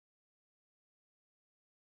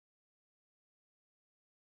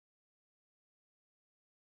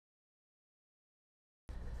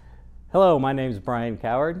Hello, my name is Brian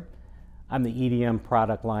Coward. I'm the EDM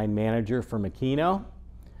product line manager for Makino.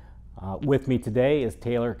 With me today is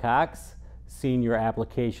Taylor Cox, senior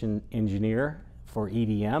application engineer for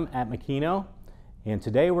EDM at Makino. And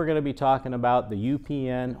today we're going to be talking about the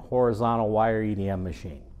UPN horizontal wire EDM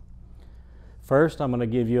machine. First, I'm going to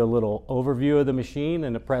give you a little overview of the machine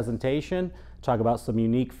and the presentation, talk about some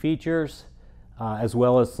unique features, as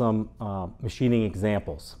well as some machining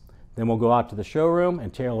examples. Then we'll go out to the showroom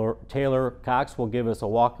and Taylor Cox will give us a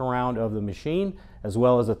walk around of the machine as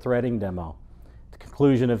well as a threading demo. At the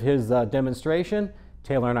conclusion of his demonstration,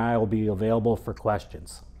 Taylor and I will be available for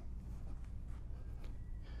questions.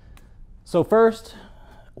 So first,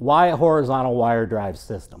 why a horizontal wire drive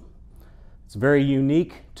system? It's very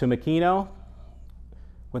unique to Makino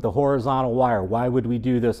with a horizontal wire. Why would we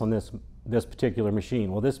do this on this particular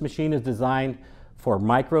machine? Well, this machine is designed for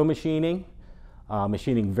micro machining,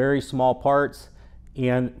 machining very small parts,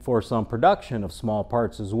 and for some production of small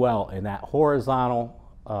parts as well. And that horizontal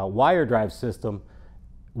wire drive system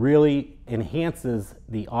really enhances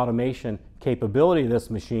the automation capability of this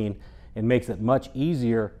machine and makes it much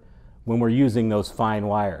easier when we're using those fine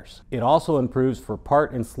wires. It also improves for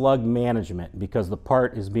part and slug management because the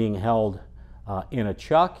part is being held in a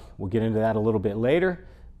chuck. We'll get into that a little bit later,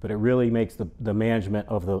 but it really makes the management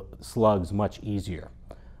of the slugs much easier.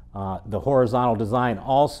 The horizontal design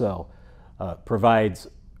also provides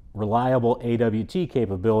reliable AWT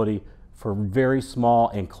capability for very small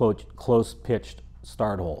and close pitched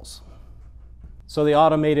start holes. So the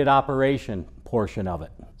automated operation portion of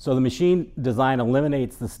it. So the machine design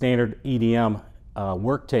eliminates the standard EDM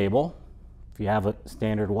work table. If you have a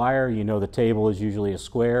standard wire, you know the table is usually a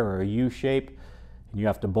square or a U shape, and you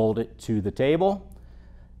have to bolt it to the table.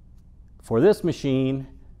 For this machine,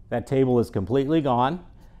 that table is completely gone,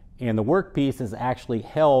 and the workpiece is actually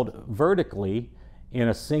held vertically in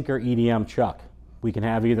a sinker EDM chuck. We can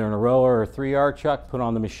have either an Aroa or a 3R chuck put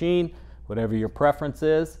on the machine, whatever your preference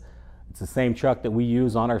is. It's the same chuck that we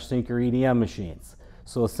use on our sinker EDM machines.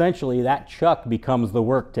 So essentially that chuck becomes the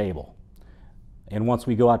work table. And once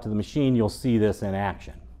we go out to the machine, you'll see this in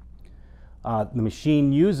action. The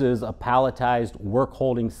machine uses a palletized work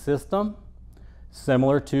holding system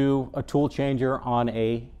similar to a tool changer on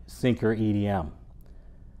a sinker EDM.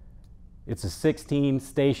 It's a 16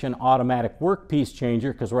 station automatic workpiece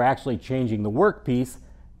changer because we're actually changing the workpiece,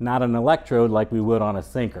 not an electrode like we would on a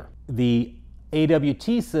sinker. The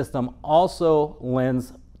AWT system also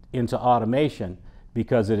lends into automation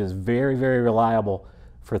because it is very, very reliable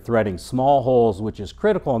for threading small holes, which is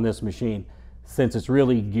critical in this machine since it's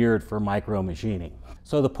really geared for micro machining.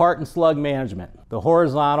 So the part and slug management. The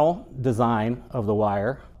horizontal design of the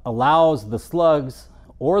wire allows the slugs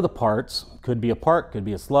or the parts, could be a part, could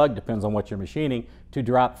be a slug, depends on what you're machining, to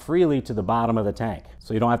drop freely to the bottom of the tank.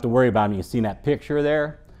 So you don't have to worry about them. You've seen that picture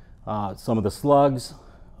there. Some of the slugs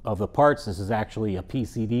of the parts, this is actually a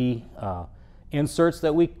PCD inserts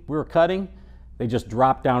that we were cutting. They just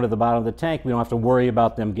drop down to the bottom of the tank. We don't have to worry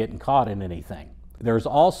about them getting caught in anything. There's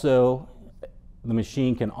also, the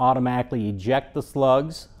machine can automatically eject the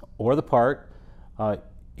slugs or the part,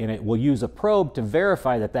 and it will use a probe to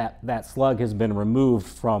verify that slug has been removed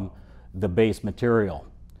from the base material.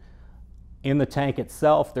 In the tank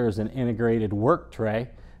itself, there's an integrated work tray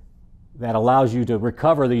that allows you to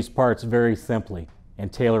recover these parts very simply,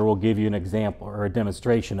 and Taylor will give you an example or a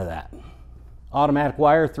demonstration of that. Automatic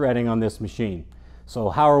wire threading on this machine. So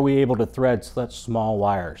how are we able to thread such small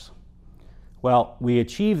wires? Well, we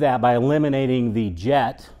achieve that by eliminating the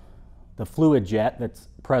jet, the fluid jet that's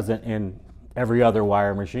present in every other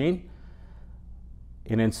wire machine.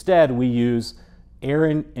 And instead we use air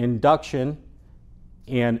induction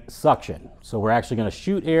and suction. So we're actually going to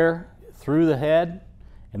shoot air through the head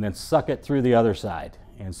and then suck it through the other side.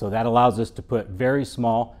 And so that allows us to put very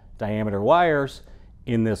small diameter wires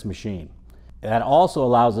in this machine. That also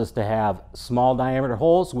allows us to have small diameter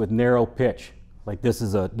holes with narrow pitch. Like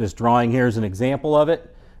this drawing here is an example of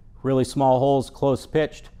it. Really small holes, close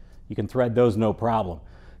pitched. You can thread those no problem.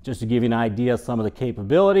 Just to give you an idea of some of the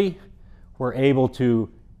capability, we're able to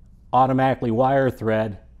automatically wire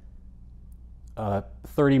thread a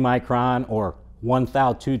 30 micron or 1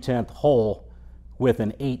 thou 2/10 hole with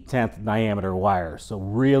an 8/10 diameter wire. So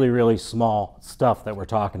really, really small stuff that we're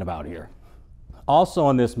talking about here. Also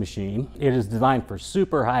on this machine, it is designed for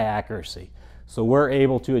super high accuracy. So we're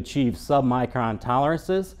able to achieve sub-micron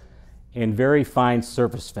tolerances and very fine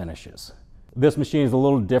surface finishes. This machine is a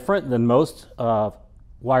little different than most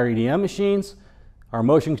wire EDM machines. Our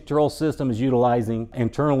motion control system is utilizing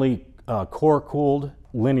internally core-cooled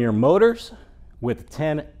linear motors with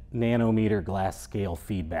 10 nanometer glass scale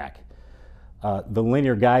feedback. The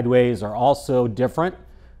linear guideways are also different.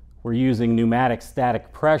 We're using pneumatic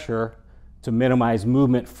static pressure to minimize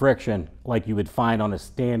movement friction like you would find on a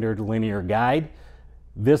standard linear guide.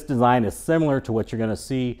 This design is similar to what you're going to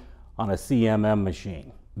see on a CMM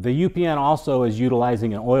machine. The UPN also is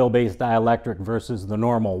utilizing an oil-based dielectric versus the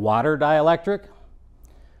normal water dielectric.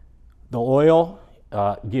 The oil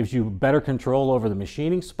gives you better control over the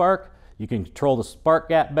machining spark. You can control the spark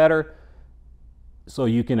gap better, so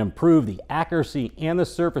you can improve the accuracy and the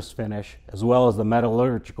surface finish as well as the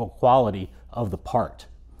metallurgical quality of the part.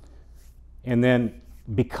 And then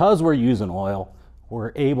because we're using oil,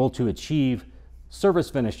 we're able to achieve surface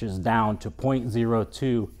finishes down to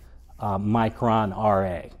 0.02 micron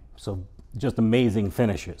RA. So just amazing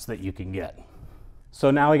finishes that you can get. So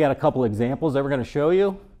now we got a couple examples that we're going to show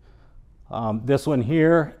you. This one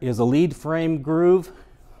here is a lead frame groove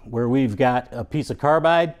where we've got a piece of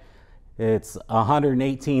carbide. It's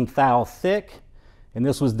 118 thou thick, and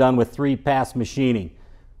this was done with 3-pass machining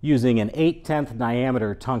using an 8/10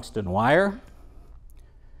 diameter tungsten wire.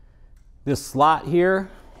 This slot here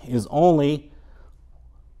is only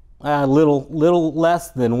a little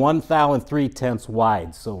less than 1 thou and 3/10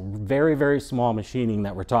 wide, so very, very small machining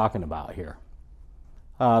that we're talking about here.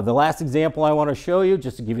 The last example I want to show you,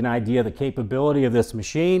 just to give you an idea of the capability of this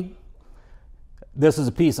machine. This is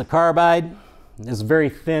a piece of carbide. This is a very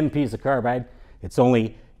thin piece of carbide. It's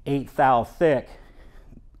only 8 thou thick.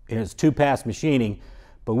 It is 2-pass machining,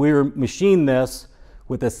 but we machined this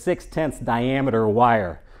with a 6/10 diameter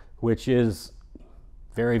wire, which is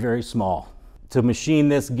very, very small. To machine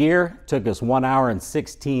this gear took us 1 hour and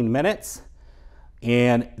 16 minutes,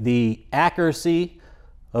 and the accuracy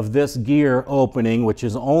of this gear opening, which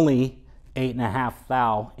is only 8.5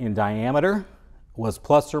 thou in diameter, was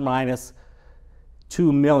plus or minus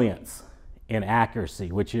 2 millionths in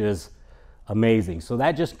accuracy, which is amazing. So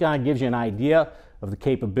that just kind of gives you an idea of the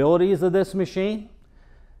capabilities of this machine.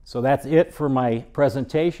 So that's it for my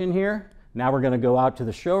presentation here. Now we're going to go out to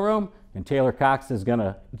the showroom, and Taylor Cox is going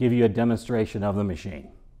to give you a demonstration of the machine.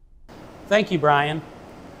 Thank you, Brian.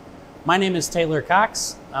 My name is Taylor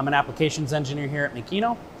Cox. I'm an applications engineer here at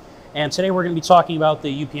Makino, and today we're going to be talking about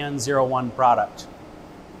the UPN-01 product.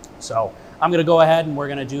 So I'm going to go ahead and we're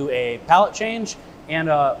going to do a pallet change and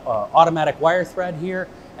a automatic wire thread here,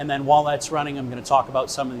 and then while that's running, I'm going to talk about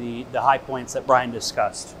some of the high points that Brian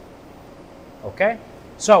discussed. Okay,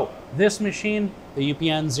 so this machine, the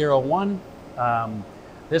UPN-01,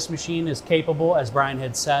 this machine is capable, as Brian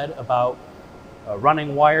had said, about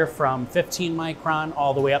running wire from 15 micron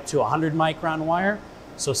all the way up to 100 micron wire.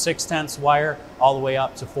 So 6/10 wire all the way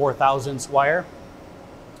up to 4/1000 wire.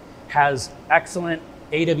 Has excellent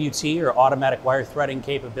AWT or automatic wire threading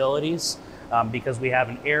capabilities because we have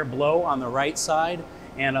an air blow on the right side,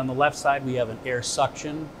 and on the left side we have an air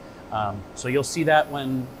suction. So you'll see that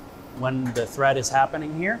when the thread is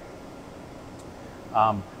happening here.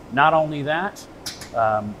 Not only that,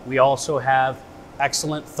 we also have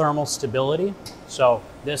excellent thermal stability. So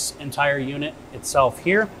this entire unit itself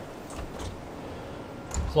here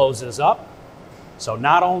closes up. So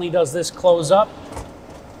not only does this close up,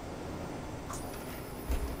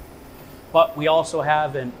 but we also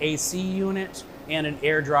have an AC unit and an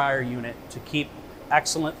air dryer unit to keep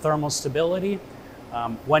excellent thermal stability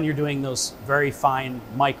when you're doing those very fine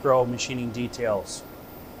micro machining details.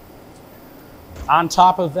 On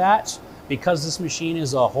top of that, because this machine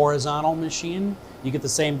is a horizontal machine, you get the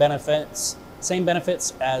same benefits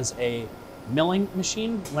as a milling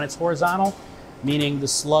machine when it's horizontal, meaning the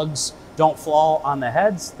slugs don't fall on the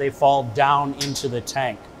heads, they fall down into the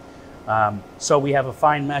tank. So we have a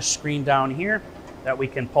fine mesh screen down here that we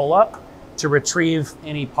can pull up to retrieve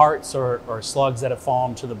any parts or slugs that have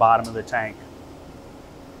fallen to the bottom of the tank.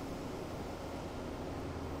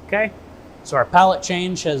 Okay, so our pallet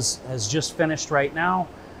change has just finished right now.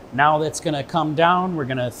 Now that's going to come down, we're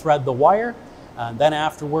going to thread the wire, and then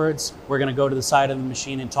afterwards we're going to go to the side of the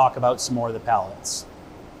machine and talk about some more of the pallets.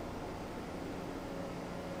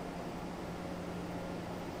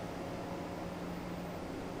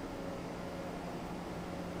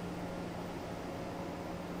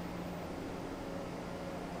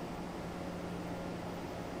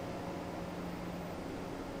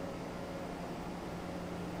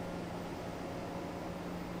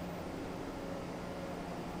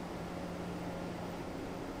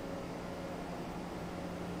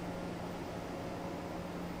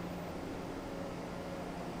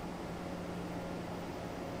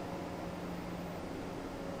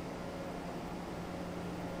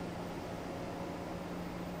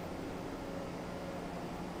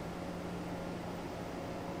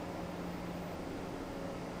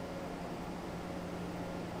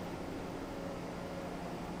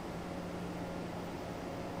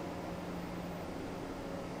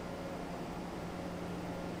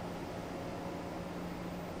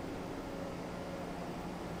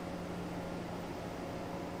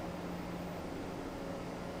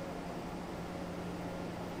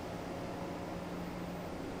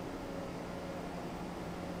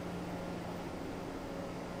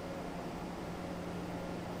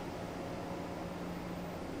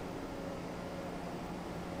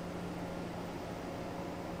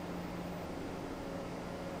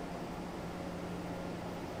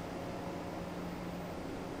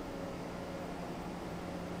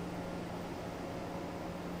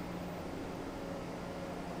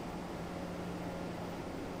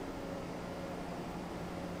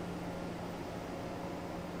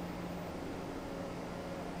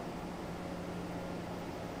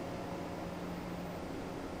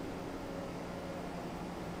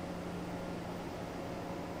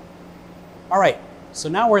 All right, so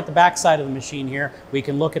now we're at the back side of the machine here. We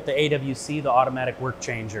can look at the AWC, the automatic work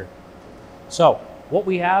changer. So what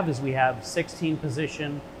we have is we have 16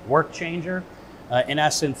 position work changer, in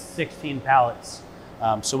essence 16 pallets.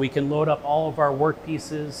 So we can load up all of our work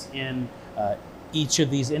pieces in each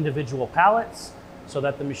of these individual pallets so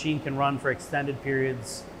that the machine can run for extended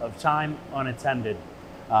periods of time unattended.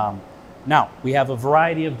 Now, we have a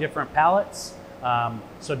variety of different pallets.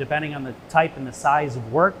 So depending on the type and the size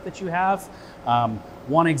of work that you have,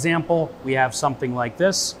 one example, we have something like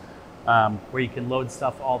this, where you can load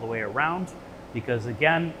stuff all the way around, because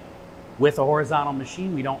again, with a horizontal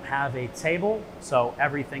machine, we don't have a table, so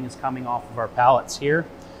everything is coming off of our pallets here.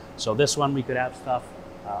 So this one, we could have stuff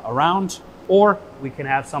around, or we can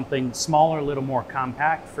have something smaller, a little more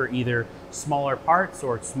compact for either smaller parts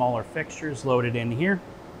or smaller fixtures loaded in here.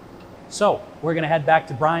 So we're gonna head back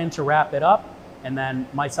to Brian to wrap it up, and then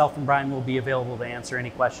myself and Brian will be available to answer any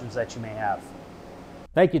questions that you may have.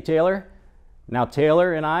 Thank you, Taylor. Now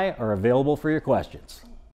Taylor and I are available for your questions.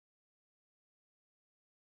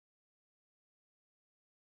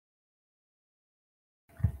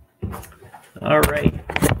 All right.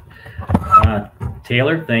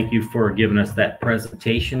 Taylor, thank you for giving us that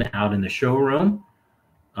presentation out in the showroom.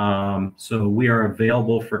 So we are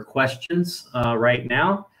available for questions right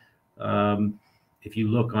now. If you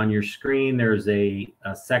look on your screen, there's a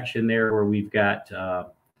section there where we've got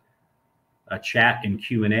a chat and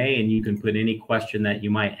Q&A, and you can put any question that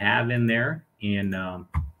you might have in there, and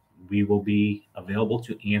we will be available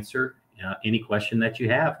to answer any question that you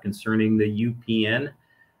have concerning the UPN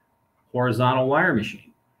horizontal wire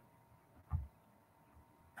machine.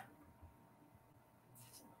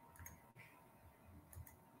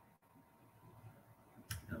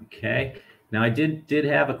 Okay. Now I did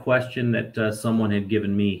have a question that someone had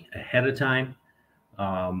given me ahead of time.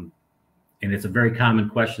 And it's a very common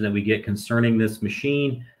question that we get concerning this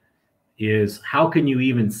machine is how can you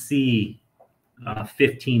even see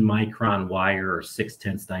 15 micron wire or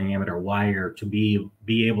 6/10 diameter wire to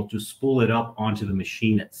be able to spool it up onto the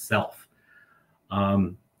machine itself?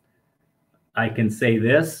 I can say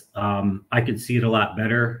this, I could see it a lot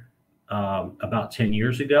better about 10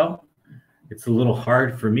 years ago. It's a little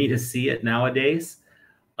hard for me to see it nowadays.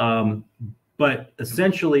 But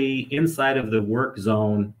essentially inside of the work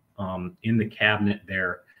zone, in the cabinet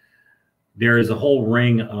there is a whole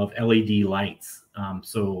ring of LED lights.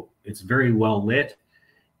 So it's very well lit.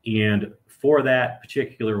 And for that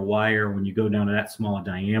particular wire, when you go down to that small a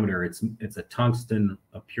diameter, it's a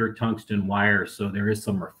pure tungsten wire. So there is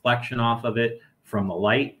some reflection off of it from the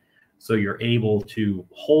light. So you're able to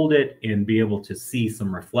hold it and be able to see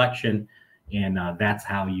some reflection. And that's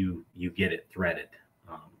how you get it threaded.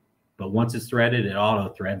 But once it's threaded, it auto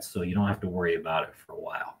threads, so you don't have to worry about it for a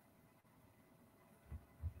while.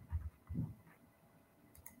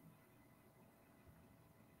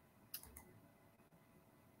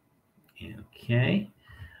 Okay.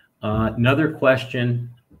 Another question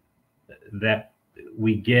that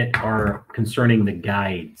we get are concerning the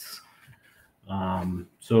guides.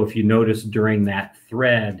 So if you notice during that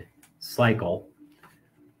thread cycle,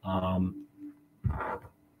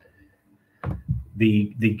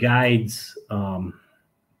 the guides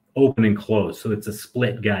open and close. So it's a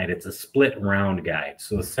split guide. It's a split round guide.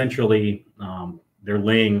 So essentially they're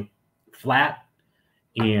laying flat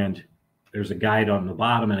and there's a guide on the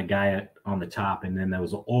bottom and a guide on the top, and then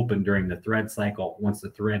those will open during the thread cycle. Once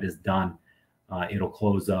the thread is done, it'll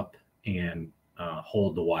close up and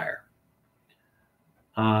hold the wire.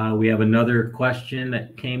 We have another question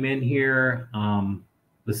that came in here.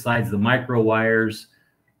 Besides the micro wires,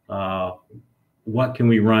 what can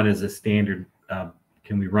we run as a standard?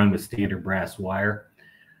 Can we run with standard brass wire?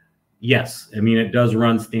 Yes, I mean, it does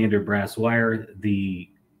run standard brass wire. The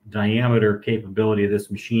diameter capability of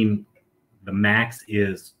this machine, the max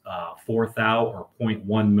is 4 thou or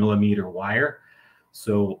 0.1 millimeter wire.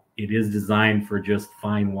 So it is designed for just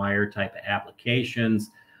fine wire type of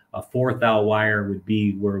applications. A 4 thou wire would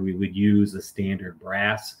be where we would use a standard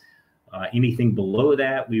brass. Anything below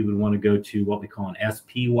that, we would want to go to what we call an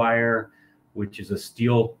SP wire, which is a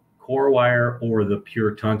steel core wire, or the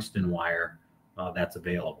pure tungsten wire that's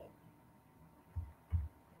available.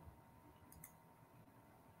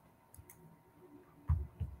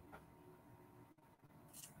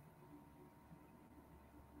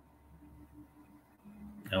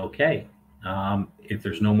 Okay, if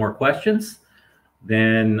there's no more questions,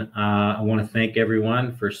 then I want to thank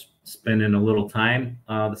everyone for spending a little time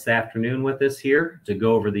this afternoon with us here to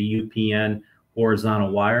go over the UPN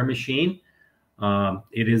horizontal wire machine.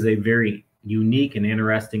 It is a very unique and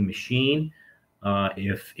interesting machine.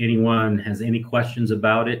 If anyone has any questions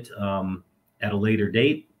about it, at a later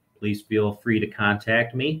date, please feel free to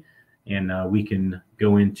contact me, and we can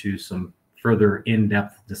go into some further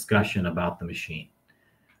in-depth discussion about the machine.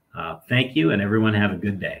 Thank you, and everyone have a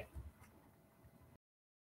good day.